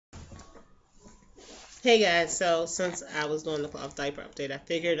Hey guys, so since I was doing the cloth diaper update, I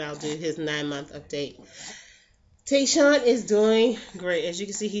figured I'll do his 9 month update. Tayshaun is doing great. As you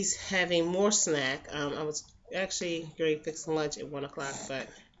can see, he's having more snack. I was actually going to fix lunch at 1 o'clock, but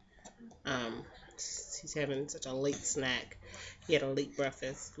um, he's having such a late snack. He had a late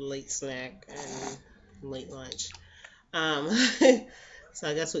breakfast, late snack, and late lunch. Um, so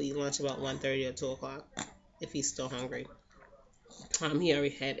I guess we'll eat lunch about 1:30 or 2 o'clock if he's still hungry. He already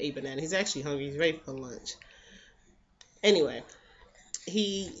had a banana. He's actually hungry. He's ready for lunch. Anyway,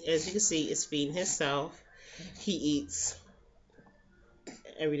 he, as you can see, is feeding himself. He eats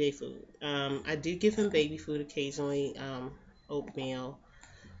everyday food. I do give him baby food occasionally, oatmeal,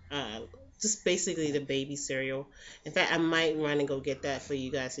 uh, just basically the baby cereal. In fact, I might run and go get that for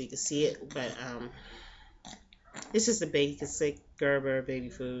you guys so you can see it, but it's just a basic Gerber baby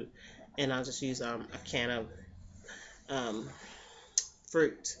food, and I'll just use a can of um,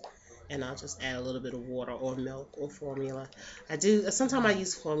 fruit. And I'll just add a little bit of water or milk or formula. I do sometimes I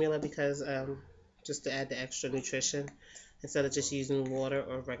use formula because just to add the extra nutrition instead of just using water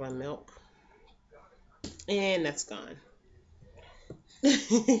or regular milk. And that's gone.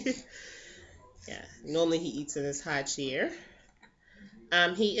 Yeah, normally he eats in his high chair.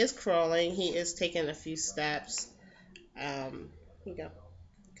 He is crawling. He is taking a few steps. Here you go.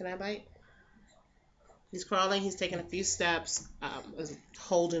 Can I bite? He's crawling. He's taking a few steps. Is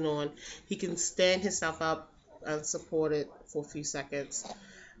holding on. He can stand himself up unsupported for a few seconds.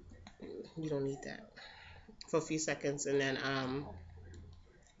 You don't need that for a few seconds, and then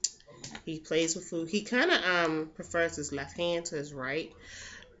he plays with food. He kind of prefers his left hand to his right,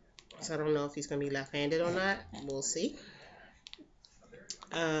 so I don't know if he's gonna be left-handed or not. We'll see.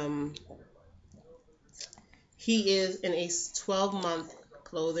 Um, he is in a 12-month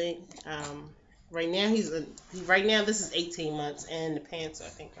clothing. Right now right now this is 18 months, and the pants I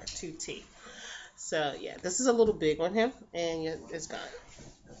think are 2T. So yeah, this is a little big on him, and yeah, it's gone.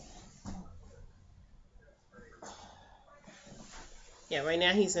 Yeah, right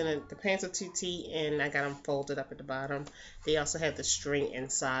now the pants are 2T, and I got them folded up at the bottom. They also have the string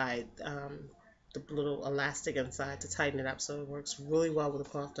inside, the little elastic inside to tighten it up, so it works really well with the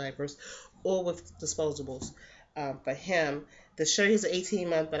cloth diapers or with disposables. For him, the shirt is an 18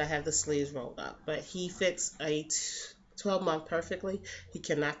 month, but I have the sleeves rolled up. But he fits a 12-month perfectly. He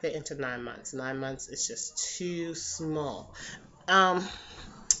cannot fit into 9 months. 9 months is just too small. Um,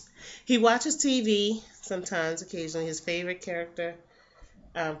 he watches TV sometimes, occasionally. His favorite character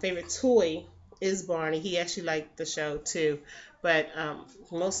favorite toy is Barney. He actually liked the show too, but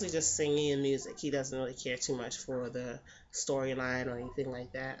mostly just singing and music. He doesn't really care too much for the storyline or anything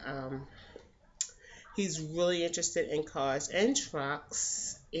like that. He's really interested in cars and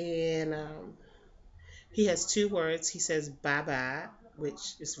trucks, and he has two words. He says bye bye,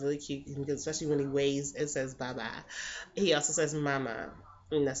 which is really cute, especially when he waves. It says bye bye. He also says mama,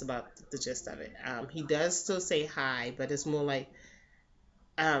 and that's about the gist of it. He does still say hi, but it's more like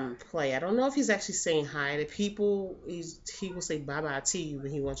play. I don't know if he's actually saying hi to people. He will say bye bye to you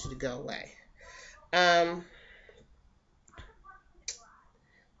when he wants you to go away. Um,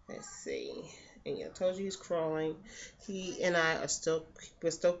 let's see. And yeah, I told you he's crawling. He and I are still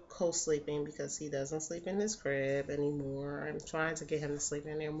we're still co-sleeping because he doesn't sleep in his crib anymore. I'm trying to get him to sleep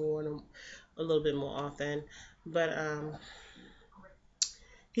in there more and a little bit more often, but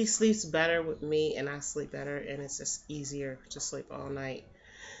he sleeps better with me and I sleep better, and it's just easier to sleep all night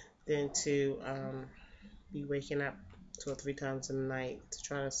than to be waking up 2 or 3 times in the night to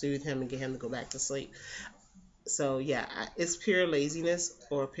try to soothe him and get him to go back to sleep. So yeah, it's pure laziness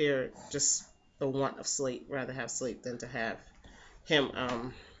or pure just the want of sleep. Rather have sleep than to have him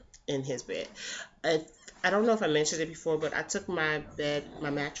in his bed. I I don't know if I mentioned it before, but I took my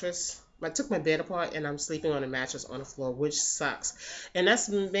mattress. I took my bed apart and I'm sleeping on a mattress on the floor, which sucks. And that's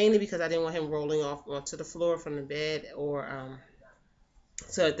mainly because I didn't want him rolling off onto the floor from the bed or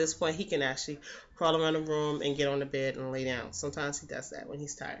so at this point, he can actually crawl around the room and get on the bed and lay down. Sometimes he does that when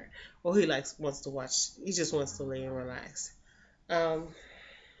he's tired, or he wants to watch. He just wants to lay and relax. Um,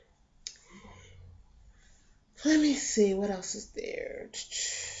 let me see what else is there.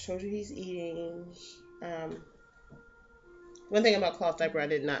 Told you he's eating. Um, One thing about cloth diaper I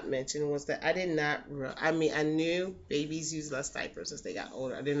did not mention was that I did not. I mean, I knew babies use less diapers as they got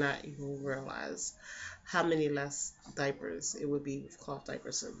older. I did not even realize how many less diapers it would be with cloth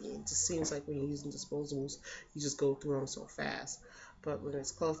diapers. I mean, it just seems like when you're using disposables, you just go through them so fast. But when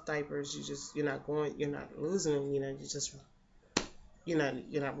it's cloth diapers, you're not losing them.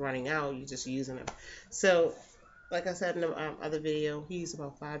 You're not running out. You're just using them. So, like I said in the other video, he uses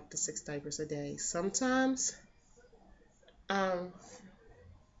about 5 to 6 diapers a day. Sometimes, um,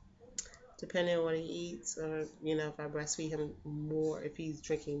 depending on what he eats, or if I breastfeed him more, if he's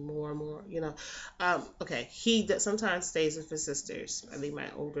drinking more and more. Okay, sometimes stays with his sisters. I leave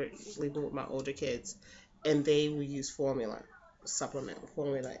him with my older kids, and they will use formula, supplement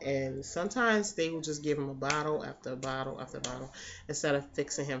formula, and sometimes they will just give him a bottle after a bottle after a bottle instead of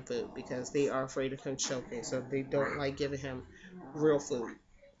fixing him food because they are afraid of him choking, so they don't like giving him real food.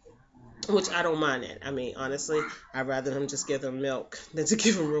 Which I don't mind it. I mean, honestly, I'd rather them just give them milk than to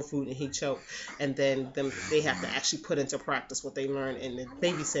give him real food and he choke. And then they have to actually put into practice what they learned in the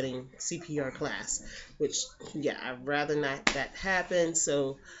babysitting CPR class. Which, yeah, I'd rather not that happen.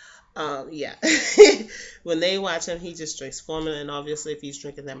 So, yeah. When they watch him, he just drinks formula. And obviously, if he's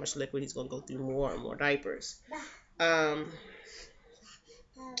drinking that much liquid, he's going to go through more and more diapers. Um,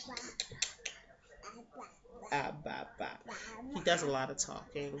 bah, bah. He does a lot of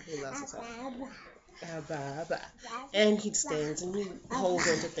talking. He loves to talk. Bah, bah. And he stands and he holds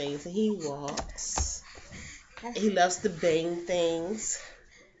onto things and he walks. He loves to bang things.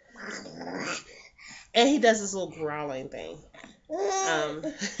 And he does this little growling thing.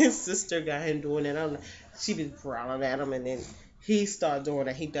 His sister got him doing it. I don't know. She be growling at him and then he started doing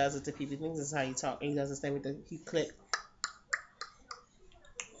it. He does it to people. He thinks this is how you talk. And he does this thing with he click.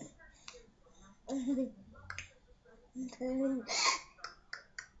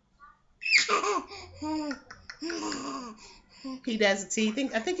 He does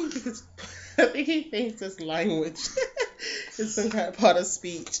it. I think he thinks it's language. It's some kind of part of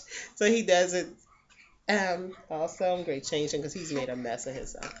speech. So he does it. Also, I'm great changing because he's made a mess of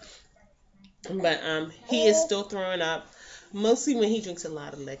himself. But he is still throwing up, mostly when he drinks a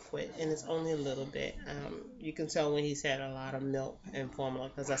lot of liquid, and it's only a little bit. You can tell when he's had a lot of milk and formula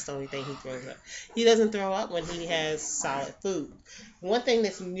because that's the only thing he throws up. He doesn't throw up when he has solid food. One thing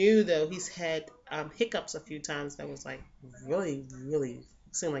that's new though, he's had hiccups a few times that was like really, really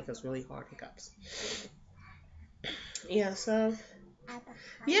seemed like it was really hard hiccups. Yeah, so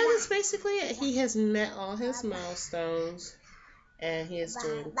yeah, that's basically it. He has met all his milestones. And he is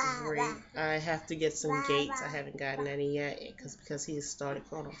doing great. I have to get some gates. I haven't gotten any yet because he has started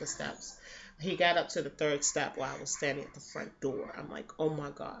going up the steps. He got up to the third step while I was standing at the front door. I'm like, oh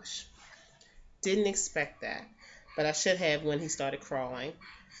my gosh. Didn't expect that. But I should have when he started crawling.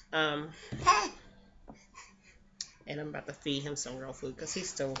 Um, and I'm about to feed him some real food because he's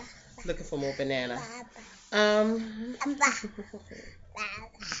still looking for more banana. Um,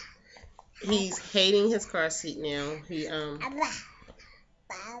 he's hating his car seat now.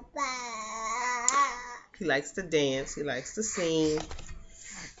 He likes to dance. He likes to sing.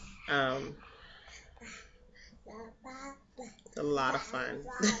 It's a lot of fun.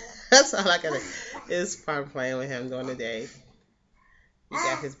 That's all I got. It's fun playing with him during the day. He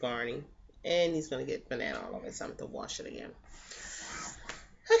got his Barney, and he's gonna get banana all over his something to wash it again.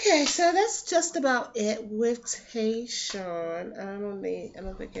 Okay, so that's just about it with Tayshaun. I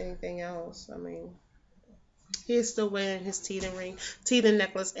don't think anything else. I mean, he is still wearing his teeth and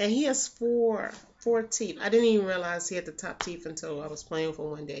necklace, and he has four teeth. I didn't even realize he had the top teeth until I was playing with him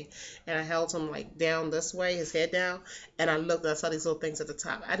one day, and I held him like down this way, his head down, and I saw these little things at the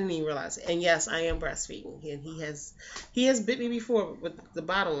top. I didn't even realize it. And yes, I am breastfeeding, and he has bit me before with the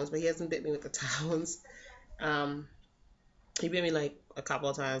bottom ones, but he hasn't bit me with the top ones. He bit me like a couple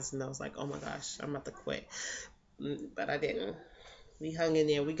of times, and I was like, oh my gosh, I'm about to quit, but I didn't. We hung in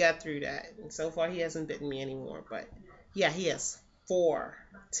there. We got through that. And so far, he hasn't bitten me anymore. But yeah, he has 4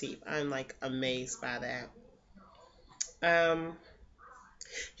 teeth. I'm like amazed by that. Um,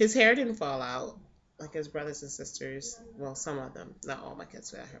 his hair didn't fall out like his brothers and sisters. Well, some of them. Not all my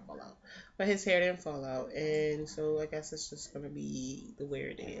kids' hair fall out. But his hair didn't fall out. And so I guess it's just going to be the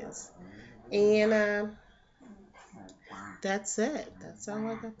way it is. And that's it. That's all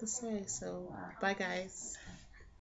I got to say. So bye, guys.